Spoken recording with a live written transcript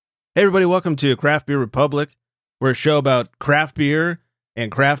Hey everybody, welcome to Craft Beer Republic. We're a show about craft beer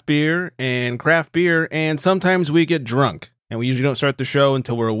and craft beer and craft beer, and sometimes we get drunk. And we usually don't start the show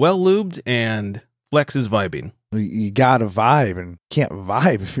until we're well lubed and Flex is vibing. You gotta vibe, and can't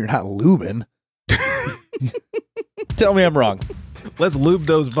vibe if you're not lubing. Tell me I'm wrong. Let's lube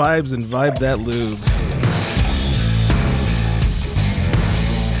those vibes and vibe that lube.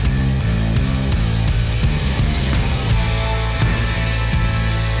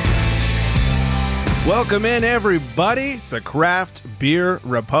 Welcome in, everybody. It's the Craft Beer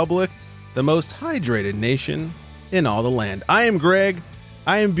Republic, the most hydrated nation in all the land. I am Greg.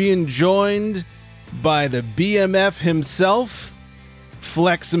 I am being joined by the BMF himself,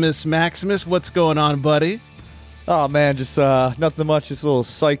 Fleximus Maximus. What's going on, buddy? Oh man, just nothing much. Just a little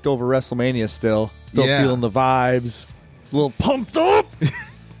psyched over WrestleMania still. Still feeling the vibes. A little pumped up.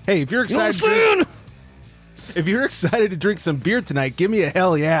 Hey, if you're excited, if you're excited to drink some beer tonight, give me a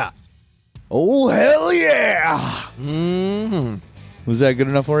hell yeah. Oh, hell yeah! Mm-hmm. Was that good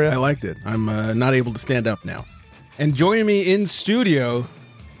enough for you? I liked it. I'm not able to stand up now. And joining me in studio,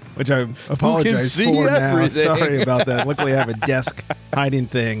 which I apologize for now. Sorry about that. Luckily, I have a desk hiding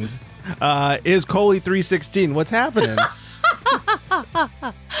things. Is Coley 316. What's happening?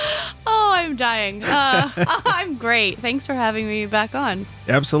 Oh, I'm dying. I'm great. Thanks for having me back on.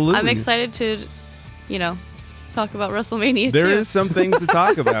 Absolutely. I'm excited to, talk about WrestleMania There too. is some things to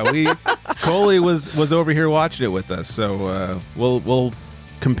talk about. Coley was over here watching it with us, so we'll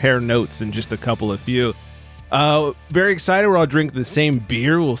compare notes in just a couple of few. Very excited. We're all drinking the same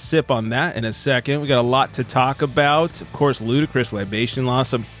beer. We'll sip on that in a second. We got a lot to talk about. Of course, ludicrous libation law.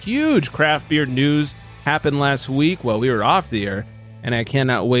 Some huge craft beer news happened last week while we were off the air, and I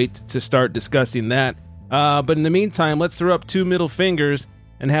cannot wait to start discussing that. But in the meantime, let's throw up two middle fingers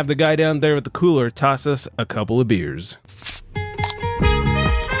and have the guy down there with the cooler toss us a couple of beers.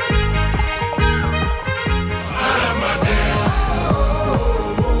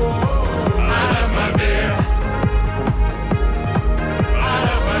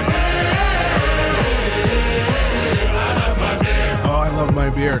 My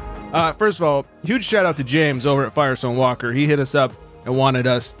beer. First of all, huge shout out to James over at Firestone Walker. He hit us up and wanted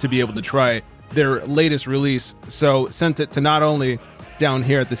us to be able to try their latest release, so sent it to not only down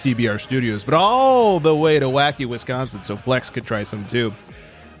here at the CBR studios, but all the way to Waukee, Wisconsin, so Flex could try some too.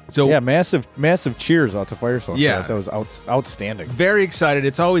 So yeah, massive cheers out to Firestone. Yeah, that was outstanding. Very excited.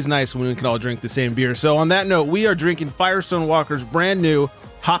 It's always nice when we can all drink the same beer. So on that note, we are drinking Firestone Walker's brand new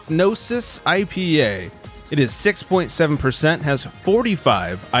Hopnosis IPA. It is 6.7%, has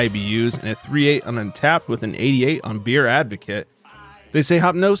 45 IBUs, and a 3.8 on Untapped with an 88 on Beer Advocate. They say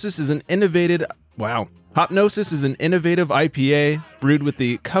Hopnosis is an innovative IPA brewed with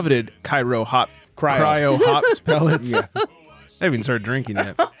the coveted cryo hops pellets. Yeah. I haven't started drinking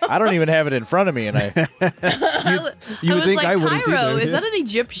yet. I don't even have it in front of me, and you would think like, I wouldn't Cairo, either. Is that an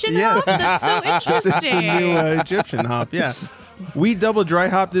Egyptian hop? That's so interesting. It's the new Egyptian hop, yeah. We double dry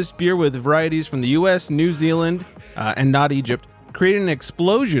hop this beer with varieties from the U.S., New Zealand, and not Egypt, creating an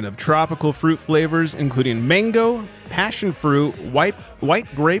explosion of tropical fruit flavors, including mango, passion fruit, white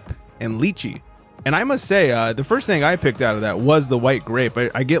grape, and lychee. And I must say, the first thing I picked out of that was the white grape.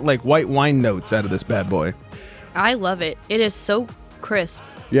 I get like white wine notes out of this bad boy. I love it. It is so crisp.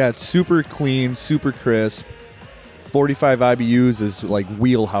 Yeah, it's super clean, super crisp. 45 IBUs is like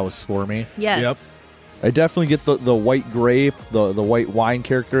wheelhouse for me. Yes. Yep. I definitely get the white grape, the white wine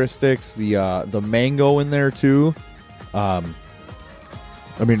characteristics, the mango in there too. I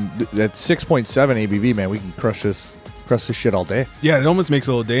mean, at 6.7 ABV, man, we can crush this shit all day. Yeah, it almost makes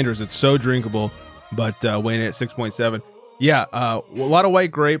it a little dangerous. It's so drinkable, but weighing at 6.7. Yeah, a lot of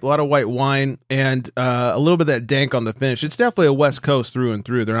white grape, a lot of white wine, and a little bit of that dank on the finish. It's definitely a West Coast through and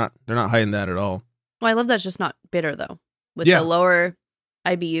through. They're not hiding that at all. Well, I love that it's just not bitter though. With the lower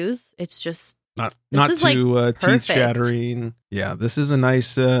IBUs, it's just not too teeth shattering. Yeah, this is a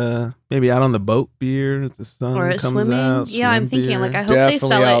nice maybe out on the boat beer. The sun or comes swimming. out. Yeah, I'm thinking beer. like I hope definitely they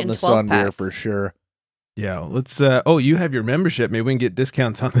sell out it in in the 12 sun packs beer for sure. Yeah, let's. You have your membership. Maybe we can get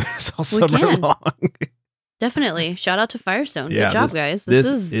discounts on this all summer long. Definitely. Shout out to Firestone. Yeah, good job, guys. This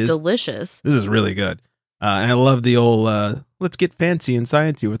is delicious. This is really good. And I love the old, let's get fancy and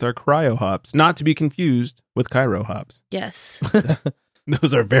sciencey with our cryo hops. Not to be confused with Cairo hops. Yes.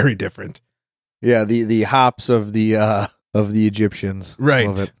 Those are very different. Yeah, the hops of the Egyptians. Right.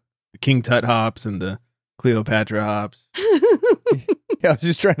 Love it. The King Tut hops and the Cleopatra hops. Yeah, I was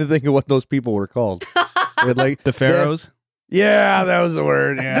just trying to think of what those people were called. Like the pharaohs? Yeah, that was the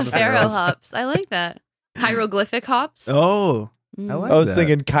word. Yeah, the pharaoh hops. I like that. Hieroglyphic hops. Oh, I was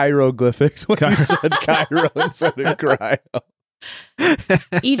thinking hieroglyphics when you said Cairo instead of cryo.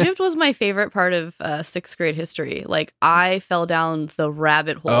 Egypt was my favorite part of sixth grade history. Like, I fell down the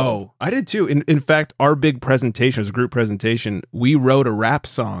rabbit hole. Oh, I did too. In fact, our big presentation, as a group presentation, we wrote a rap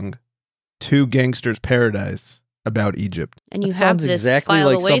song to Gangster's Paradise about Egypt. And you That have sounds this exactly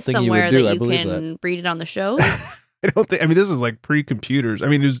filed like away something you would somewhere do. I that you believe can read it on the show. I don't think, I mean, this was like pre-computers. I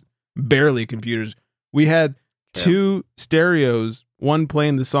mean, it was barely computers. We had two stereos, one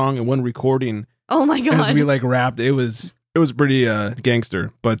playing the song and one recording Oh my god! as we like rapped. It was pretty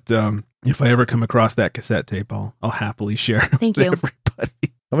gangster. But if I ever come across that cassette tape, I'll happily share. Thank with you. Everybody.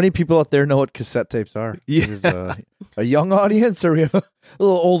 How many people out there know what cassette tapes are? Yeah. There's a young audience, or we have a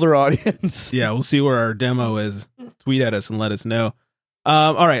little older audience? Yeah, we'll see where our demo is. Tweet at us and let us know.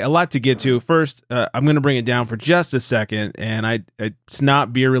 All right, a lot to get to. First, I'm going to bring it down for just a second, and it's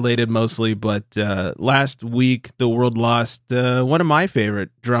not beer related mostly, but last week the world lost one of my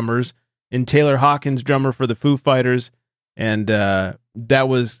favorite drummers in Taylor Hawkins, drummer for the Foo Fighters, and that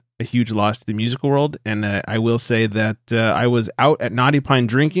was a huge loss to the musical world. And I will say that I was out at Naughty Pine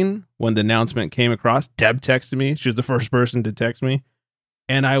drinking when the announcement came across. Deb texted me; she was the first person to text me,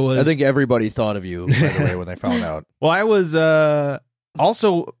 and I think everybody thought of you right away when they found out. Well, I was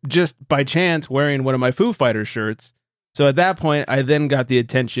also just by chance wearing one of my Foo Fighters shirts. So at that point, I then got the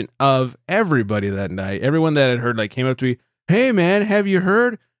attention of everybody that night. Everyone that had heard came up to me, "Hey man, have you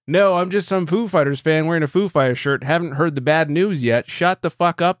heard? No, I'm just some Foo Fighters fan wearing a Foo Fighters shirt. Haven't heard the bad news yet. Shut the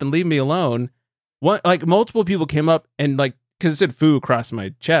fuck up and leave me alone." Multiple people came up and because it said Foo across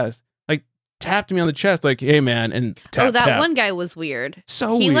my chest, tapped me on the chest "Hey man," and tap, tap. One guy was weird.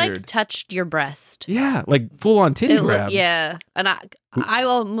 So he weird. Touched your breast. Yeah, full on titty grab. Yeah, and I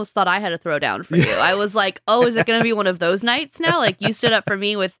almost thought I had a throwdown for you. I was like, oh, is it going to be one of those nights now? You stood up for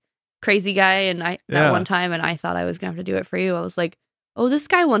me with crazy guy and that one time, and I thought I was going to have to do it for you. I was like, oh, this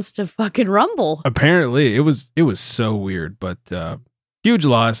guy wants to fucking rumble. Apparently, it was so weird, but huge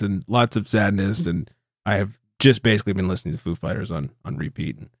loss and lots of sadness. And I have just basically been listening to Foo Fighters on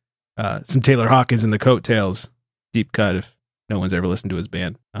repeat. And, some Taylor Hawkins in the coattails, deep cut if no one's ever listened to his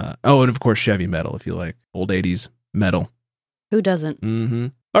band. And of course Chevy metal if you like old 80s metal. Who doesn't? Mm-hmm.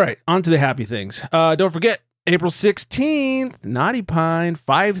 All right, on to the happy things. Don't forget, April 16th, Naughty Pine,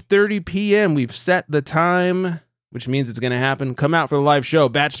 5:30 p.m. We've set the time, which means it's going to happen. Come out for the live show.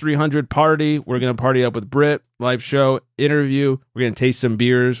 Batch 300 party. We're going to party up with Britt. Live show, interview. We're going to taste some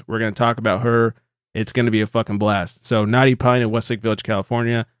beers. We're going to talk about her. It's going to be a fucking blast. So Naughty Pine in Westlake Village,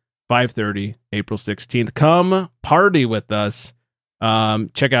 California, 5:30, April 16th. Come party with us.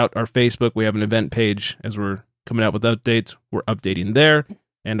 Check out our Facebook. We have an event page as we're coming out with updates. We're updating there.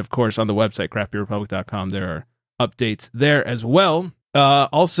 And of course, on the website, craftbeerrepublic.com, there are updates there as well.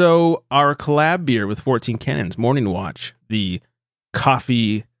 Also, our collab beer with 14 Cannons, Morning Watch, the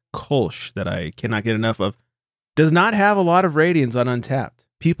coffee Kolsch that I cannot get enough of, does not have a lot of ratings on Untapped.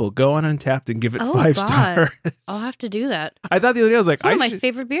 People, go on Untapped and give it 5 stars. I'll have to do that. I thought the other day, I was like, it's one of my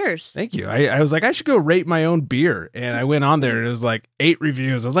favorite beers. Thank you. I was like, I should go rate my own beer. And I went on there and it was 8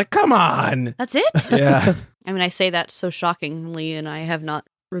 reviews. I was like, come on. That's it? Yeah. I mean, I say that so shockingly, and I have not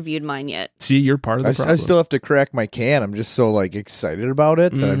reviewed mine yet. See, you're part of the problem. I still have to crack my can. I'm just so excited about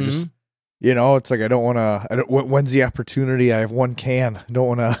it that I'm just, it's I don't want to, when's the opportunity? I have one can. I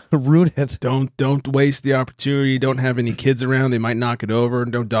don't want to ruin it. Don't waste the opportunity. Don't have any kids around. They might knock it over.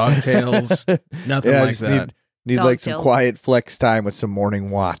 No dogtails. Nothing like that. Need some quiet flex time with some Morning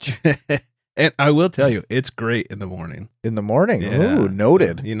Watch. And I will tell you, it's great in the morning. In the morning? Yeah. Ooh,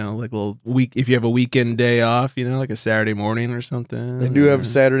 noted. A little week, if you have a weekend day off, like a Saturday morning or something. I do have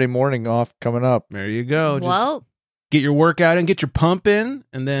Saturday morning off coming up. There you go. Well, get your workout in, get your pump in,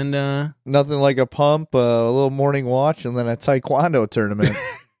 and then... Nothing like a pump, a little Morning Watch, and then a Taekwondo tournament.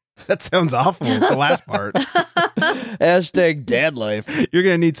 That sounds awful, the last part. Hashtag dad life. You're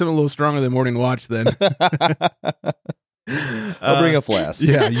going to need something a little stronger than Morning Watch then. I'll bring a flask.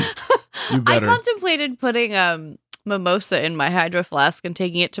 Yeah, you better. I contemplated putting mimosa in my hydro flask and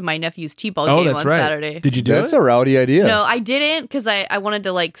taking it to my nephew's t-ball game on Saturday. Did you do That's it? a rowdy idea. No, I didn't, because I wanted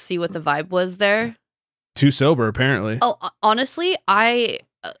to see what the vibe was there. Too sober, apparently. Oh, honestly,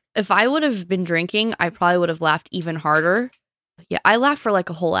 if I would have been drinking, I probably would have laughed even harder. Yeah, I laughed for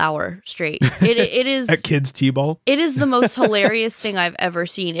a whole hour straight. It is at kids' t-ball. It is the most hilarious thing I've ever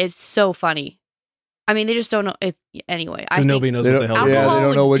seen. It's so funny. I mean, they just don't know it anyway. Nobody knows what the hell. Yeah, they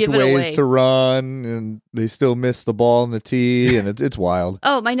don't know which give it away. ways to run, and they still miss the ball in the tee, and it's wild.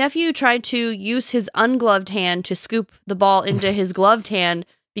 Oh, my nephew tried to use his ungloved hand to scoop the ball into his gloved hand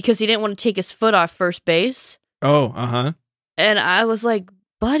because he didn't want to take his foot off first base. Oh, uh-huh. And I was like,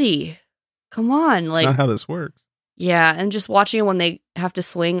 buddy, come on. That's not how this works. Yeah, and just watching when they have to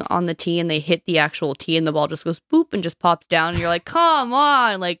swing on the tee and they hit the actual tee and the ball just goes boop and just pops down and you're like, come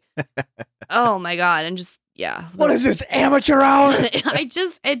on, like, oh my god, and just what is this, amateur hour?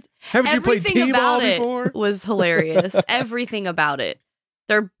 Haven't you played T-ball before? Was hilarious. Everything about it.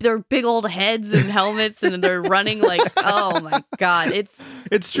 They're big old heads and helmets and they're running like, oh my god,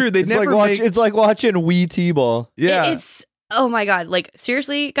 it's true. They it's never it's like watching Wii T-ball. Yeah, it's oh my god, like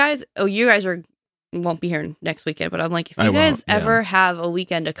seriously, guys. Oh, you guys won't be here next weekend, but I'm like, if you guys ever have a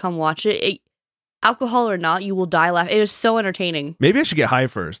weekend to come watch it, alcohol or not, you will die laughing. It is so entertaining. Maybe I should get high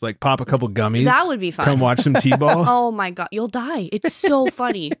first, like pop a couple gummies. That would be fun. Come watch some T-ball. Oh my god, you'll die. It's so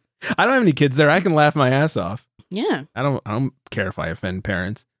funny. I don't have any kids there. I can laugh my ass off. Yeah. I don't care if I offend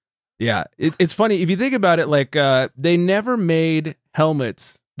parents. Yeah, it's funny if you think about it. Like they never made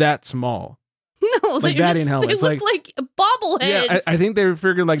helmets that small. No, like batting helmets. They look like bobbleheads. Yeah, I think they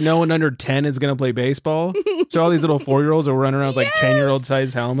figured like no one under 10 is going to play baseball. So all these little 4-year-olds are running around with like 10-year-old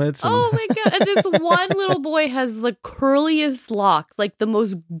size helmets. And... Oh my god! And this one little boy has the curliest locks, like the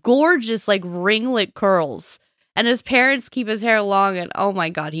most gorgeous, like ringlet curls. And his parents keep his hair long, and oh my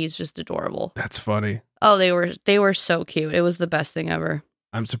god, he's just adorable. That's funny. Oh, they were so cute. It was the best thing ever.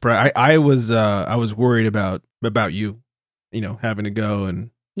 I'm surprised. I was worried about you, having to go and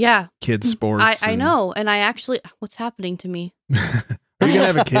kids sports. I know, and I actually, what's happening to me? Are you gonna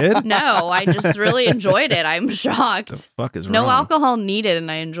have a kid? No, I just really enjoyed it. I'm shocked. The fuck is wrong? No alcohol needed, and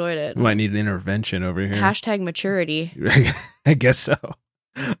I enjoyed it. You might need an intervention over here. Hashtag maturity. I guess so.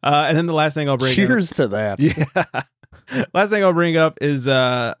 And then the last thing I'll bring Cheers to that. Yeah. Last thing I'll bring up is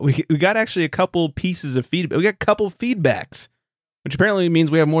we got actually a couple pieces of feedback. We got a couple feedbacks, which apparently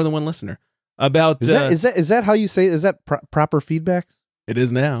means we have more than one listener. About is that how you say it? Is that proper feedback? It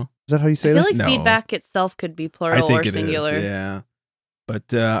is now. Is that how you say that? I feel like feedback itself could be plural or singular. Yeah.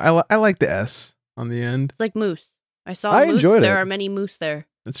 But I like the S on the end. It's like moose. I saw a moose. Enjoyed there it. are many moose there.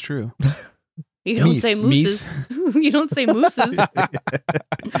 That's true. You don't say mooses. You don't say mooses.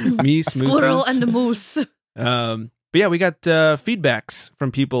 Squirrel mooses. and a moose. But yeah, we got feedbacks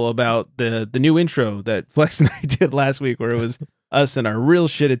from people about the new intro that Flex and I did last week, where it was us and our real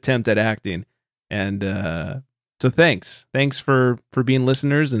shit attempt at acting. And so thanks for being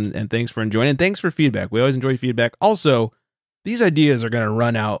listeners, and thanks for enjoying, and thanks for feedback. We always enjoy feedback. Also, these ideas are going to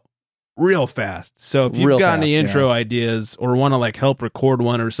run out real fast. So if you've got any intro ideas or want to like help record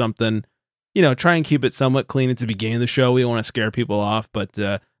one or something, try and keep it somewhat clean at the beginning of the show. We don't want to scare people off, but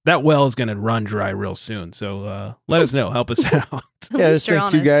that well is going to run dry real soon. So let us know. Help us out. Yeah, I just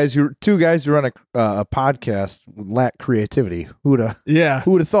think two guys who run a podcast lack creativity. Who would have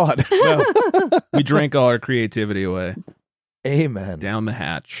thought? Well, we drank all our creativity away. Amen. Down the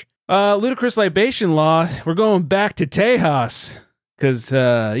hatch. Ludicrous Libation Law. We're going back to Tejas because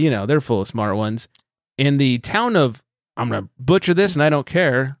they're full of smart ones. In the town of, I'm going to butcher this and I don't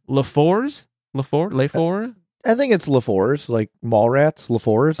care, Lefort? I think it's LaFours, like mall rats,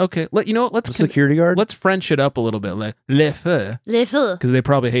 LaFours. Okay, let's security guard. Let's French it up a little bit, like Lefort, because they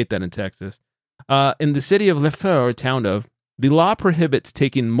probably hate that in Texas. In the city of Lefort, or town of, the law prohibits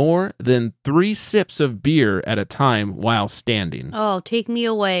taking more than 3 sips of beer at a time while standing. Oh, take me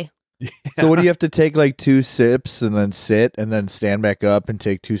away. Yeah. So what do you have to take, like 2 sips and then sit and then stand back up and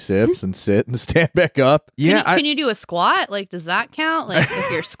take 2 sips and sit and stand back up? Yeah. Can you do a squat? Like, does that count? Like,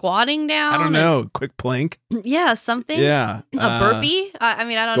 if you're squatting down? I don't know. Quick plank. Yeah, something. Yeah. A burpee? I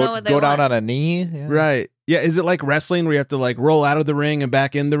mean, I don't know what they go want. down on a knee. Yeah. Right. Yeah. Is it like wrestling where you have to like roll out of the ring and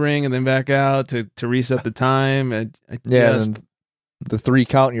back in the ring and then back out to reset the time? And the 3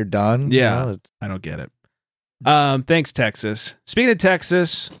 count and you're done. Yeah. I don't get it. Thanks, Texas. Speaking of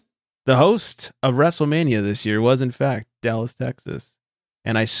Texas, the host of WrestleMania this year was, in fact, Dallas, Texas.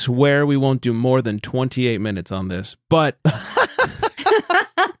 And I swear we won't do more than 28 minutes on this. But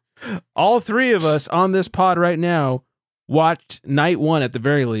all 3 of us on this pod right now watched night 1, at the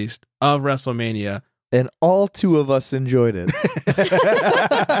very least, of WrestleMania. And all 2 of us enjoyed it. Hey,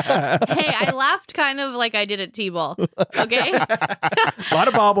 I laughed kind of like I did at T-Ball. Okay? A lot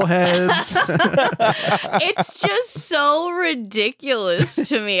of bobbleheads. It's just so ridiculous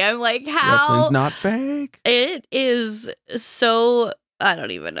to me. I'm like, how? Wrestling's not fake. It is so, I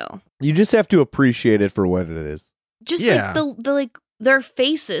don't even know. You just have to appreciate it for what it is. Just like the like their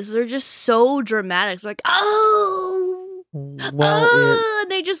faces, they're just so dramatic. Like,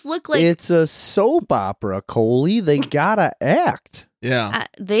 they just look like it's a soap opera, Coley. They gotta act. Yeah,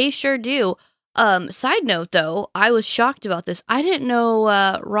 they sure do. Side note, though, I was shocked about this. I didn't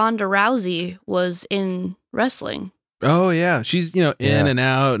know Ronda Rousey was in wrestling. Oh yeah, she's in and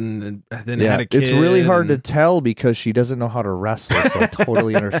out, and then had a kid. It's really hard to tell because she doesn't know how to wrestle. So I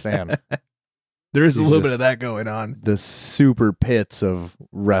totally understand. There is a He's little bit just of that going on. the super pits of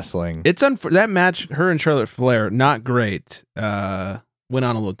wrestling. It's that match, her and Charlotte Flair, not great. Went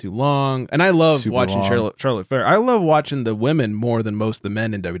on a little too long. And I love Super watching long. Charlotte Flair. I love watching the women more than most of the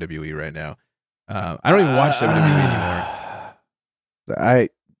men in WWE right now. I don't even watch WWE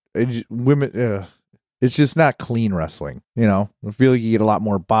anymore. Women, it's just not clean wrestling. You know, I feel like you get a lot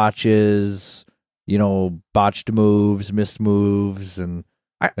more botches, botched moves, missed moves, and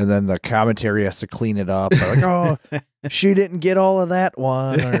then the commentary has to clean it up. They're like, oh, she didn't get all of that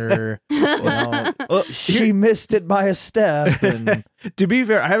one, or she missed it by a step. And to be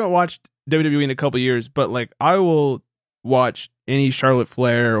fair, I haven't watched WWE in a couple years, but like I will watch any Charlotte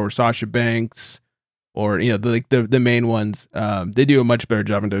Flair or Sasha Banks or the main ones. They do a much better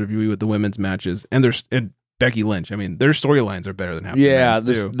job in WWE with the women's matches, and Becky Lynch. I mean, their storylines are better than half. Yeah,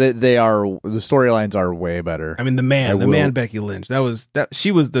 the men's too. they are. The storylines are way better. I mean, the man Becky Lynch.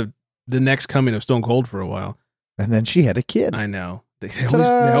 She was the next coming of Stone Cold for a while, and then she had a kid. I know they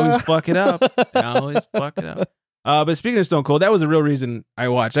always fuck it up. They always fuck it up. But speaking of Stone Cold, that was the real reason I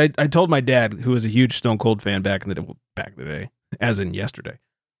watched. I told my dad, who was a huge Stone Cold fan back in the day, as in yesterday.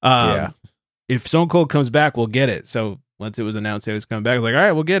 If Stone Cold comes back, we'll get it. So once it was announced he was coming back, I was like, all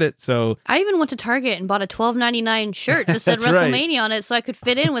right, we'll get it. So I even went to Target and bought a $12.99 shirt that said That's right. WrestleMania on it so I could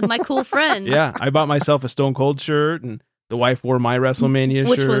fit in with my cool friends. Yeah, I bought myself a Stone Cold shirt, and the wife wore my WrestleMania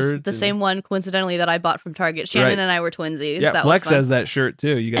Which shirt. was the same one, coincidentally, that I bought from Target. Shannon and I were twinsies. Yeah, that Flex was fun. has that shirt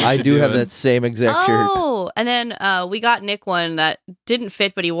too. You guys I should do have it. that same exact shirt. Oh, and then we got Nick one that didn't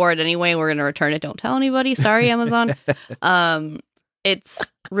fit, but he wore it anyway. We're going to return it. Don't tell anybody. Sorry, Amazon.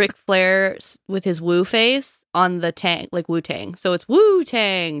 It's Ric Flair with his Woo face on the Tang, like Wu-Tang. So it's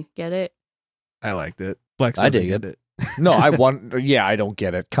Wu-Tang. Get it? I liked it. Flex I doesn't dig get it. No, I don't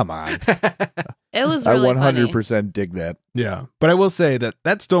get it. Come on. It was I really 100% dig that. Yeah, but I will say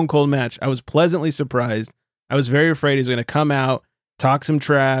that Stone Cold match, I was pleasantly surprised. I was very afraid he was going to come out, talk some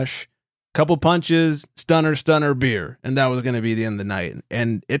trash, couple punches, stunner, beer, and that was going to be the end of the night.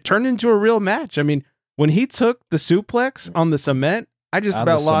 And it turned into a real match. I mean, when he took the suplex on the cement, I just On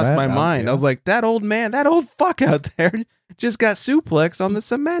about the lost cement? my mind. Yeah. I was like, that old man, that old fuck out there just got suplexed on the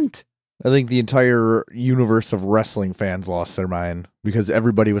cement. I think the entire universe of wrestling fans lost their mind because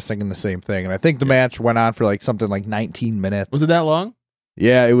everybody was thinking the same thing. And I think the match went on for like something like 19 minutes. Was it that long?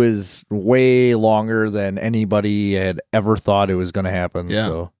 Yeah, it was way longer than anybody had ever thought it was going to happen. Yeah.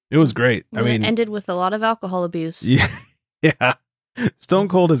 So. It was great. I mean, it ended with a lot of alcohol abuse. Yeah. Stone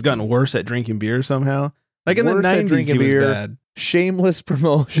Cold has gotten worse at drinking beer somehow. Like in Worse the at 90s, drinking he was beer. bad. Shameless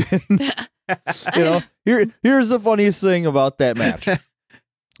promotion. Here's the funniest thing about that match.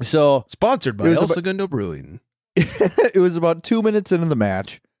 So Sponsored by It was El about- Segundo Brewing. it was about 2 minutes into the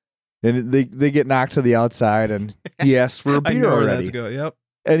match, and they get knocked to the outside, and he asks for a I beer know where already. that's going. Yep.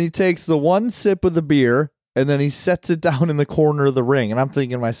 And he takes the one sip of the beer, and then he sets it down in the corner of the ring. And I'm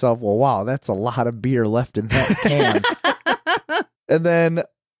thinking to myself, well, wow, that's a lot of beer left in that can. And then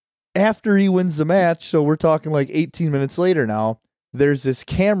after he wins the match, so we're talking like 18 minutes later now, there's this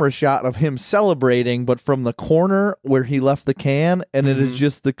camera shot of him celebrating, but from the corner where he left the can, and it is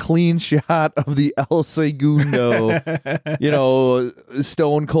just the clean shot of the El Segundo,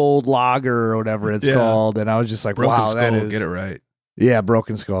 Stone Cold Lager or whatever it's called. And I was just like, Broken wow, Skull, that is... get it right. Yeah,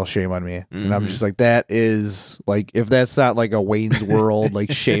 Broken Skull, shame on me. And I'm just like, that is like, if that's not like a Wayne's World,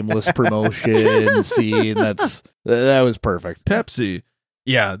 like shameless promotion scene, that was perfect. Pepsi.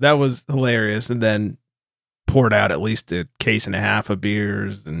 Yeah, that was hilarious. And then poured out at least a case and a half of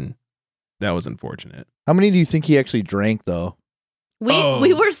beers, and that was unfortunate. How many do you think he actually drank, though?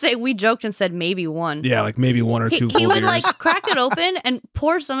 We joked and said maybe one. Yeah, like maybe one or two full He would beers. like crack it open and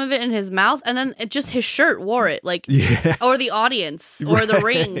pour some of it in his mouth, and then his shirt wore it, like, or the audience or the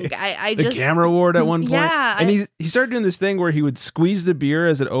ring. I the just camera wore it at one point. Yeah, and he started doing this thing where he would squeeze the beer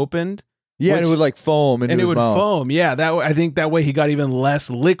as it opened. Yeah, and it would like foam into his mouth. Foam. Yeah, I think that way he got even less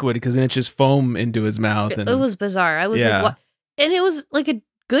liquid because then it just foam into his mouth. And it was bizarre. I was like, what? And it was like a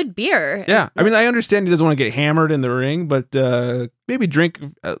good beer. Yeah, I mean, I understand he doesn't want to get hammered in the ring, but maybe drink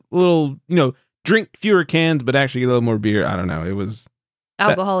a little, drink fewer cans, but actually get a little more beer. I don't know. It was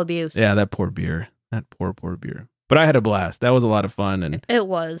alcohol abuse. Yeah, that poor beer. That poor beer. But I had a blast. That was a lot of fun, and it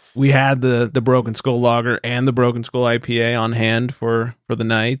was. We had the Broken Skull Lager and the Broken Skull IPA on hand for the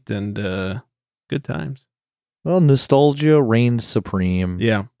night, and good times. Well, nostalgia reigned supreme.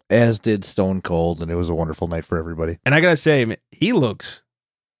 Yeah, as did Stone Cold, and it was a wonderful night for everybody. And I gotta say, he looks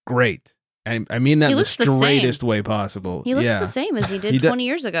great. I mean that in the straightest way possible. He looks the same as he did 20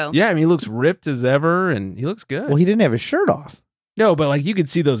 years ago. Yeah, I mean, he looks ripped as ever, and he looks good. Well, he didn't have his shirt off. No, but like you could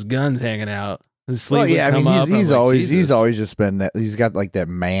see those guns hanging out. His sleeve would come up. He's I'm like, always Jesus. just been that. He's got like that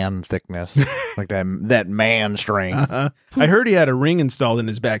man thickness, like that man strength. I heard he had a ring installed in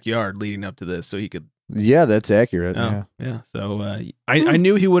his backyard leading up to this, so he could. Yeah, that's accurate. Oh, yeah. So I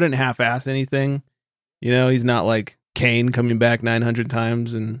knew he wouldn't half-ass anything. You know, he's not like Kane coming back 900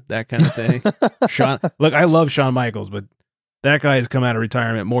 times and that kind of thing. Look, I love Shawn Michaels, but that guy has come out of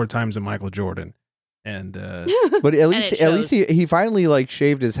retirement more times than Michael Jordan. And but at least he finally like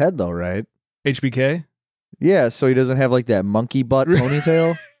shaved his head though, right? HBK? Yeah, so he doesn't have like that monkey butt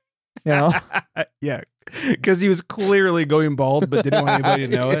ponytail. You know? Yeah. Because he was clearly going bald, but didn't want anybody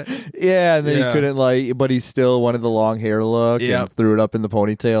to know it. Yeah, and then he couldn't but he still wanted the long hair look and threw it up in the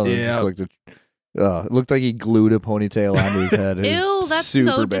ponytail. And it just it looked like he glued a ponytail onto his head. Ew, that's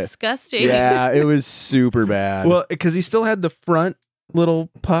so bad. disgusting. Yeah, it was super bad. Well, because he still had the front little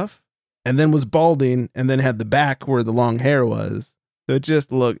puff and then was balding and then had the back where the long hair was. So it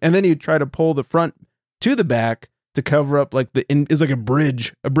just looked, and then he'd try to pull the front to the back to cover up like it's like a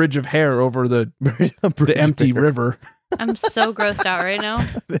bridge of hair over the empty river. I'm so grossed out right now.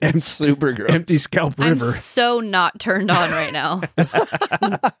 It's super gross. Empty scalp river. I'm so not turned on right now.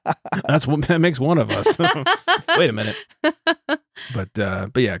 That makes one of us. Wait a minute.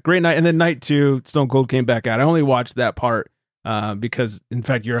 But yeah, great night. And then night 2, Stone Cold came back out. I only watched that part because, in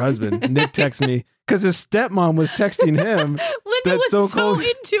fact, your husband Nick texted me because his stepmom was texting him. Linda was Stone so Cold,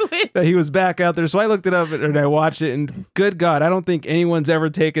 into it that he was back out there. So I looked it up and I watched it. And good God, I don't think anyone's ever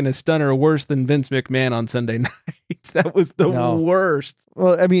taken a stunner worse than Vince McMahon on Sunday night. That was the worst.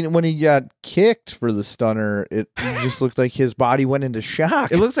 Well, I mean, when he got kicked for the stunner, it just looked like his body went into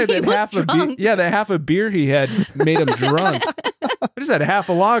shock. It looks like that that half a beer he had made him drunk. I just had half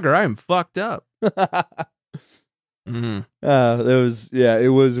a lager. I am fucked up. It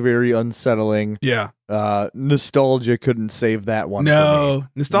was very unsettling. Yeah. Nostalgia couldn't save that one. No, for me.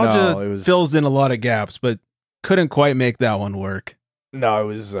 nostalgia fills in a lot of gaps, but couldn't quite make that one work. No, it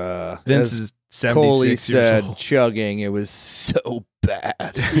was Vince is 76 Coley years said old. chugging. It was so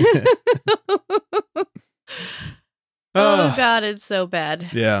bad. Oh God, it's so bad.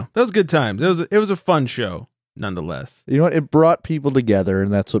 Yeah, that was good times. It was a fun show, nonetheless. You know what? It brought people together,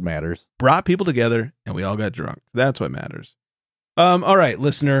 and that's what matters. Brought people together, and we all got drunk. That's what matters. All right,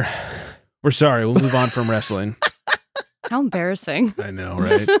 listener, we're sorry. We'll move on from wrestling. How embarrassing. I know,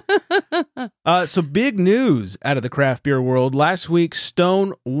 right? So big news out of the craft beer world. Last week,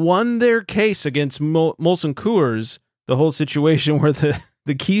 Stone won their case against Molson Coors. The whole situation where the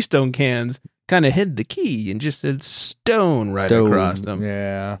Keystone cans kind of hid the key and just said Stone across them.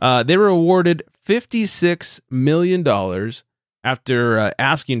 Yeah. They were awarded $56 million after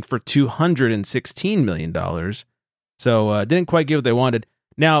asking for $216 million. So didn't quite get what they wanted.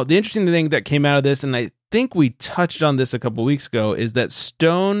 Now, the interesting thing that came out of this, and I think we touched on this a couple weeks ago, is that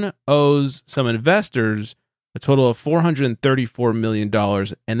Stone owes some investors a total of $434 million,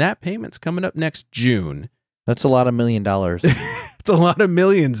 and that payment's coming up next June. That's a lot of $1 million. It's a lot of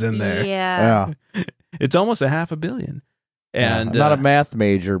millions in there. Yeah. It's almost $500 million. And I'm not a math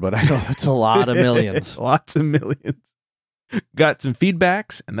major, but I know it's a lot of millions. Lots of millions. Got some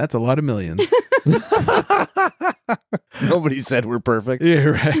feedbacks, and that's a lot of millions. Nobody said we're perfect. Yeah,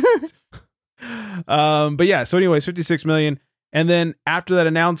 right. But yeah, so anyways, $56 million. And then after that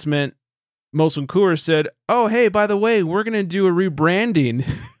announcement, Molson Coors said, oh, hey, by the way, we're going to do a rebranding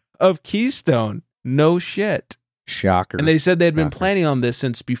of Keystone. No shit. Shocker. And they said they'd been planning on this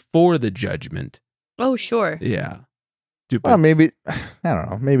since before the judgment. Oh, sure. Yeah. Stupid. Well, maybe, I don't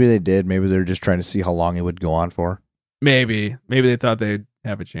know. Maybe they did. Maybe they're just trying to see how long it would go on for. Maybe they thought they'd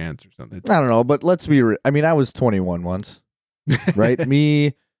have a chance or something. I don't know, but let's be I mean, I was 21 once, right?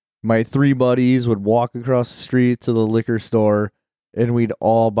 Me, my 3 buddies would walk across the street to the liquor store, and we'd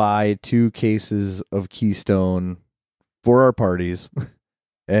all buy 2 cases of Keystone for our parties.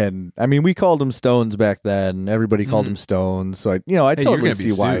 And I mean, we called them Stones back then. Everybody called them Stones. So I totally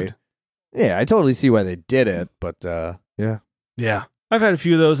see why. Yeah, I totally see why they did it. But yeah. Yeah. I've had a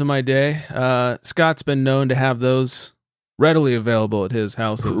few of those in my day. Scott's been known to have those readily available at his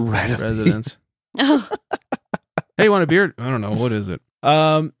house of residence. Oh. Hey, you want a beer? I don't know. What is it?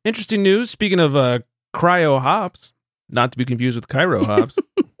 Interesting news. Speaking of cryo hops, not to be confused with Cairo hops.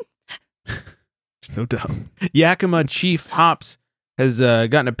 So dumb. Yakima Chief Hops has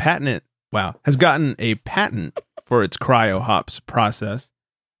gotten a patent. Has gotten a patent for its cryo hops process,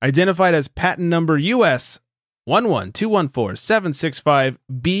 identified as patent number US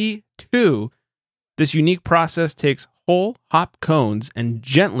 11214-765B2. This unique process takes whole hop cones and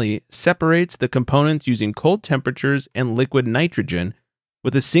gently separates the components using cold temperatures and liquid nitrogen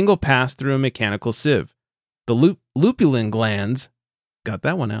with a single pass through a mechanical sieve. The lupulin glands, got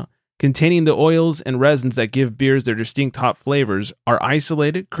that one out, containing the oils and resins that give beers their distinct hop flavors, are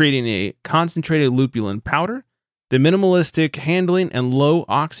isolated, creating a concentrated lupulin powder. The minimalistic handling and low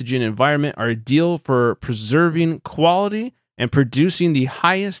oxygen environment are ideal for preserving quality and producing the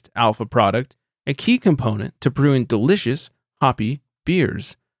highest alpha product, a key component to brewing delicious, hoppy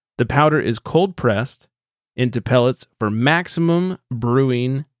beers. The powder is cold pressed into pellets for maximum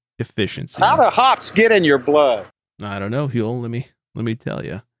brewing efficiency. How do hops get in your blood? I don't know, Huel. Let me tell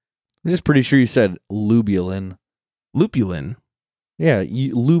you. I'm just pretty sure you said lubulin. Lupulin. Yeah,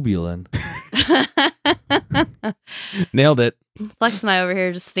 lubulin. Nailed it. Flex and I over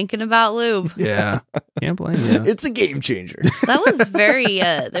here just thinking about lube. Yeah. Can't blame you. It's a game changer. That was very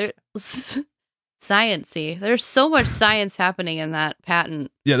sciencey. There's so much science happening in that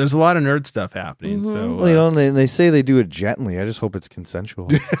patent. Yeah, there's a lot of nerd stuff happening. So, Well, and they say they do it gently. I just hope it's consensual.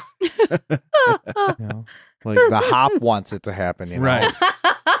 Like the hop wants it to happen. Right.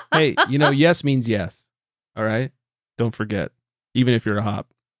 Hey, yes means yes. All right? Don't forget. Even if you're a hop.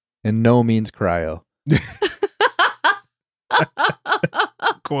 And no means cryo.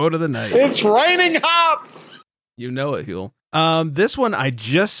 Quote of the night. It's raining hops. You know it, Huel. This one I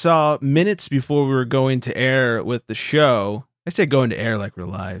just saw minutes before we were going to air with the show. I say going to air like we're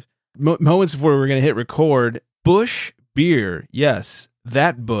live. Moments before we were going to hit record. Busch Beer. Yes,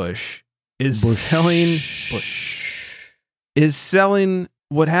 that Busch is selling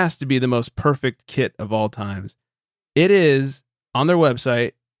what has to be the most perfect kit of all times. It is on their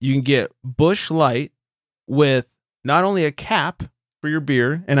website. You can get Busch Light with not only a cap for your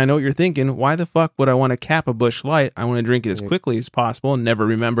beer, and I know what you're thinking, why the fuck would I want to cap a Busch Light? I want to drink it as quickly as possible and never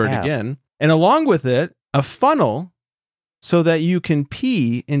remember it again. And along with it, a funnel so that you can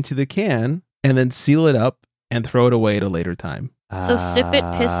pee into the can and then seal it up and throw it away at a later time. So sip it,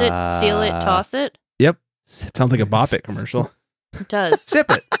 piss it, seal it, toss it? Yep. Sounds like a Bop It commercial. It does. Sip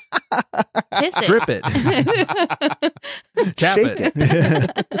it. Piss it. Drip it. Cap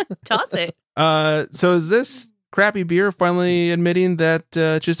it. Toss it. So is this crappy beer finally admitting that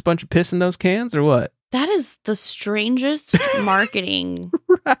it's just a bunch of piss in those cans or what? That is the strangest marketing.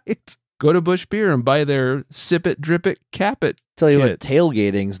 Right. Go to Busch Beer and buy their sip it, drip it, cap it. Tell you kit. what,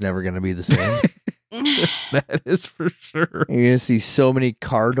 tailgating's never going to be the same. That is for sure. You're going to see so many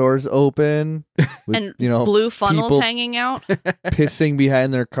car doors open with, And blue funnels people hanging out. pissing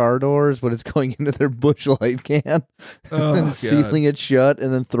behind their car doors, but it's going into their Busch Light can Oh, and God. sealing it shut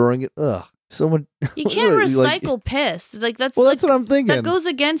and then throwing it. Ugh. Someone. You can't recycle piss. Like that's Well, like, that's what I'm thinking. that goes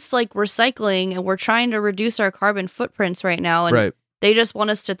against like recycling, and we're trying to reduce our carbon footprints right now, and Right. they just want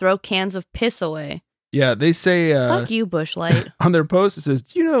us to throw cans of piss away. Yeah, they say Fuck you, Busch Light. on their post, it says,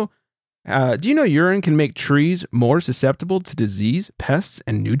 do you know urine can make trees more susceptible to disease, pests,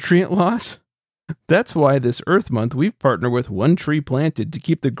 and nutrient loss? That's why this Earth Month, we've partnered with One Tree Planted to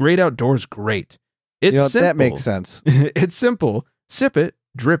keep the great outdoors great. It's simple. That makes sense. It's simple. Sip it,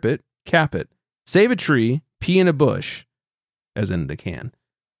 drip it, cap it. Save a tree, pee in a bush, as in the can.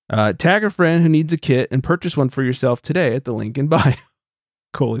 Tag a friend who needs a kit and purchase one for yourself today at the link in bio.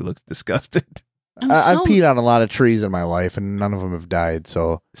 Coley looks disgusted. I've peed on a lot of trees in my life, and none of them have died.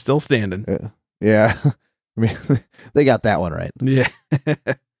 So Still standing. yeah, I mean, they got that one right. Yeah.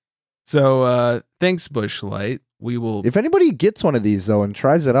 So thanks, Busch Light. We will. If anybody gets one of these though and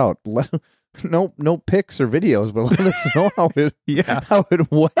tries it out, no pics or videos, but let us know how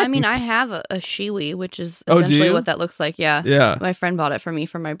it went. I mean, I have a shiwi, which is Oh, do essentially you? what that looks like. Yeah. Yeah. My friend bought it for me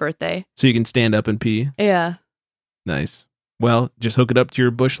for my birthday. So you can stand up and pee. Yeah. Nice. Well, just hook it up to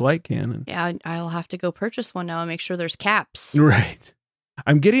your Busch Light can. And... Yeah, I'll have to go purchase one now and make sure there's caps. Right.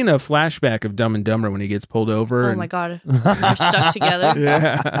 I'm getting a flashback of Dumb and Dumber when he gets pulled over. Oh my God. They're stuck together.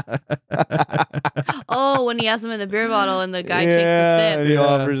 Yeah. Oh, when he has them in the beer bottle and the guy takes a and sip. he Yeah.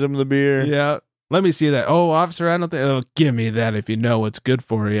 offers him the beer. Yeah. Let me see that. Oh, officer, I don't think. Oh, give me that if you know what's good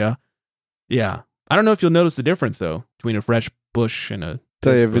for you. Yeah. I don't know if you'll notice the difference, though, between a fresh bush and a.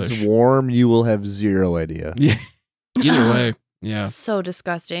 Tell you, if bush. it's warm, you will have zero idea. Yeah. Either way. Yeah. So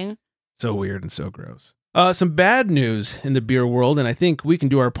disgusting. So weird and so gross. Some bad news in the beer world, and I think we can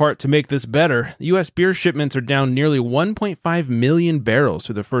do our part to make this better. U.S. beer shipments are down nearly 1.5 million barrels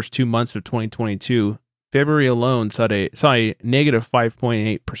for the first 2 months of 2022. February alone saw a negative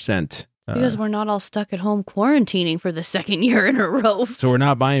 5.8%. Because we're not all stuck at home quarantining for the second year in a row. So we're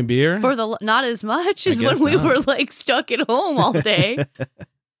not buying beer? Not as much I as when guess we not. were like stuck at home all day.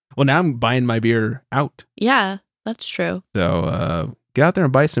 Well, now I'm buying my beer out. Yeah, that's true. So get out there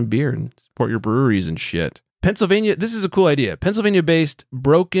and buy some beer and support your breweries and shit. Pennsylvania, this is a cool idea. Pennsylvania-based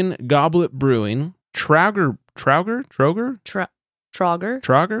Broken Goblet Brewing, Trogdor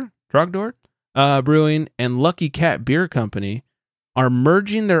Brewing, and Lucky Cat Beer Company are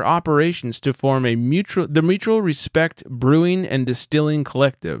merging their operations to form the Mutual Respect Brewing and Distilling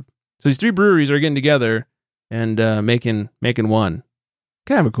Collective. So these 3 breweries are getting together and making one.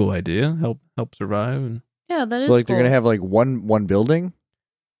 Kind of a cool idea. Help survive. And Yeah, that is Like cool. they're gonna have like one building.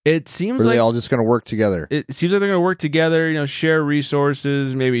 it seems Or are like they all just gonna work together? it seems like they're going to work together. Share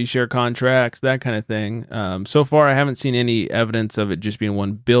resources, maybe share contracts, that kind of thing. So far, I haven't seen any evidence of it just being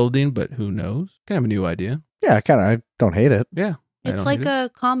one building, but who knows? Kind of a new idea. Yeah, I don't hate it. Yeah, I It's don't like hate a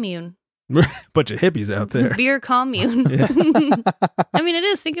commune. it. Bunch of hippies out there. Beer commune. Yeah. I mean, it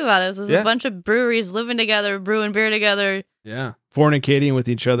is. Think about it. There's Yeah. a bunch of breweries living together, brewing beer together. Yeah, fornicating with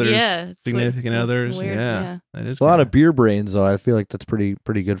each other's It's significant weird. others. Weird, Yeah, that is It's a lot kinda- of beer brains, though. I feel like that's pretty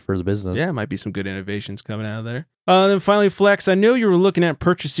good for the business. Yeah, might be some good innovations coming out of there. Then finally, Flex, I know you were looking at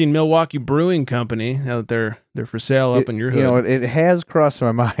purchasing Milwaukee Brewing Company. Now that they're for sale up in your hood. It has crossed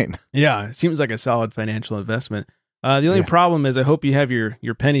my mind. Yeah, it seems like a solid financial investment. The only Yeah. problem is I hope you have your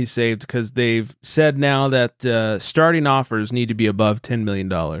pennies saved because they've said now that starting offers need to be above $10 million.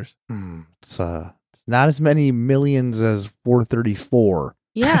 It's not as many millions as 434.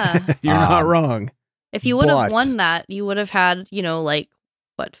 Yeah. You're not wrong. If you would have But- won that, you would have had, like,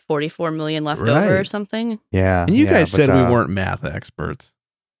 what, 44 million left Right. over or something? Yeah. And you yeah, guys but, said we weren't math experts.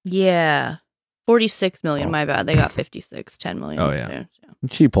 Yeah. 46 million, Oh. my bad. They got 56, 10 million. Oh, yeah. there, so.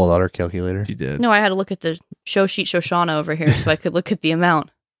 She pulled out her calculator. You did. No, I had to look at the show sheet Shoshana over here so I could look at the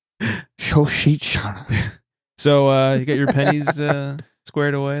amount. Show sheet, Shauna. So you got your pennies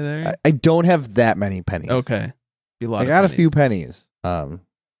squared away there? I don't have that many pennies. Okay. Be a lot I of got a pennies. few pennies. I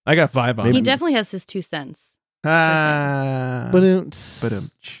got 5 on Maybe- He it. definitely has his 2 cents. Ah. But and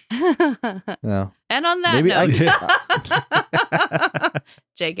no. on that Maybe I note,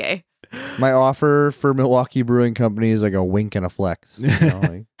 JK. My offer for Milwaukee Brewing Company is like a wink and a flex.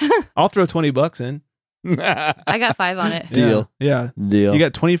 I'll throw $20 in. I got 5 on it. Deal. Yeah. Deal. You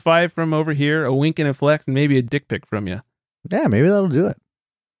got 25 from over here, a wink and a flex, and maybe a dick pic from you. Yeah, maybe that'll do it.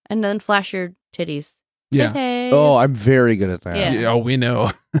 And then flash your titties. Yeah. Titties. Oh, I'm very good at that. Yeah. Oh, we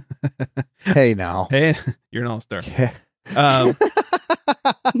know. Hey, now. Hey, you're an all-star. Um,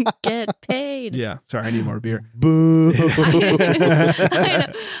 Get paid. yeah. Sorry, I need more beer. Boo. I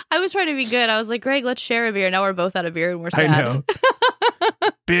know. I was trying to be good. I was like, Greg, let's share a beer. Now we're both out of beer and we're sad. I know.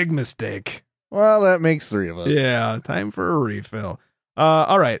 Big mistake. Well, that makes 3 of us. Yeah. Time for a refill.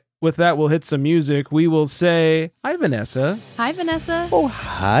 All right. With that, we'll hit some music. We will say, hi, Vanessa. Hi, Vanessa. Oh,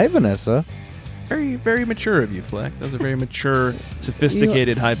 hi, Vanessa. Very, very mature of you, Flex. That was a very mature,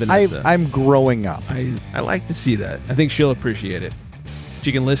 sophisticated hi, Vanessa. I'm growing up. I like to see that. I think she'll appreciate it.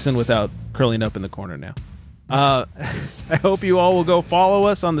 She can listen without curling up in the corner now. I hope you all will go follow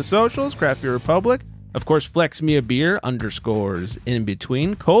us on the socials, Craft Beer Republic. Of course, Flex Me a Beer _ in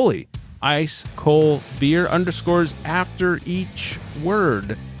between. Coley, Ice Cold Beer _ after each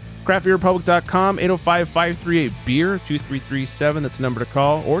word. CraftBeerRepublic.com, 805-538-BEER, 2337. That's the number to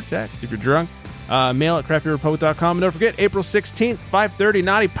call or text if you're drunk. Mail at craftbeerrepublic.com. And don't forget, April 16th, 5:30,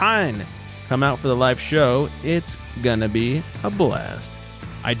 Naughty Pine. Come out for the live show. It's gonna be a blast.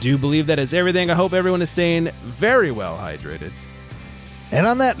 I do believe that is everything. I hope everyone is staying very well hydrated. And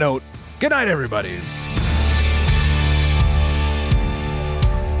on that note, Good night, everybody.